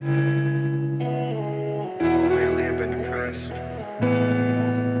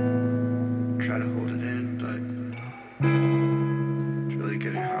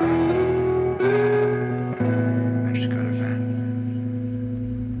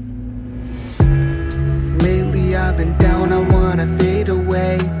I've been down, I wanna fade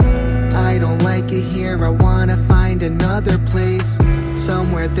away. I don't like it here, I wanna find another place,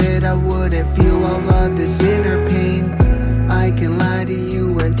 somewhere that I wouldn't feel all of this inner pain. I can lie to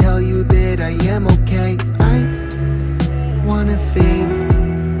you and tell you that I am okay. I wanna fade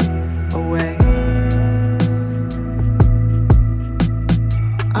away.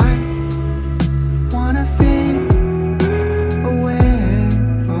 I wanna fade away.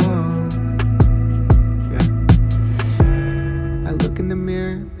 Oh, yeah. I look in the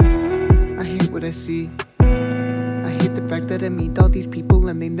mirror, I hate what I see. I hate the fact that I meet all these people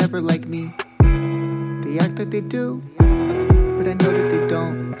and they never like me. They act like they do, but I know that they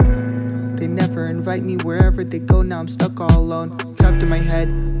don't. They never invite me wherever they go, now I'm stuck all alone, trapped in my head,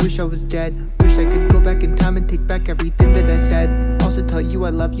 wish I was dead. Wish I could go back in time and take back everything that I said. Also tell you I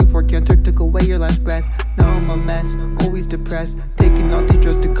love you before cancer took away your last breath. Now I'm a mess, always depressed, taking all these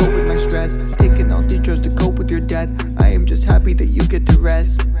drugs to cope with my stress, taking all these drugs to cope with your death. I am just happy that you get to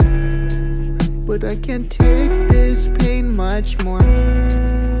rest, but I can't take this pain much more.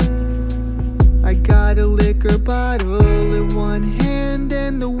 I got a liquor bottle in one hand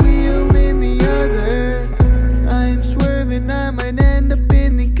and the wheel in the other. I'm swerving, I might end up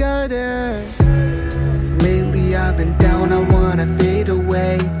in the gutter. Lately I've been down, I wanna fade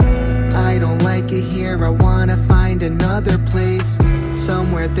away. I don't like it here, I wanna find another place,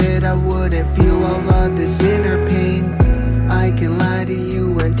 somewhere that I wouldn't feel all of this inner pain. I can lie to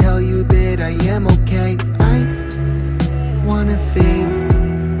you and tell you that I am okay. I wanna fade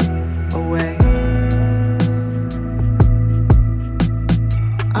away.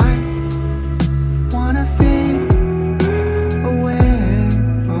 I wanna fade away.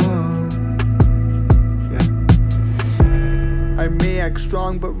 Oh, yeah. I may act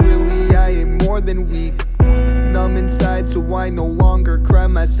strong, but really I am more than weak. Numb inside, so I no longer cry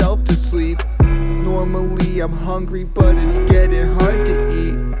myself to sleep. Normally I'm hungry, but it's getting hard to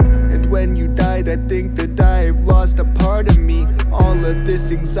eat. And when you died, I think that I've lost a part of me. All of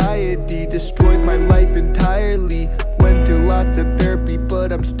this anxiety destroys my life entirely. Went to lots of therapy,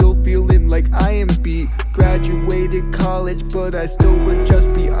 but I'm still feeling like I am beat. Graduated college, but I still would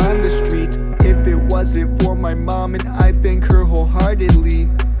just be on the streets if it wasn't for my mom, and I thank her wholeheartedly.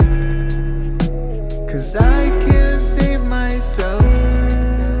 'Cause I can't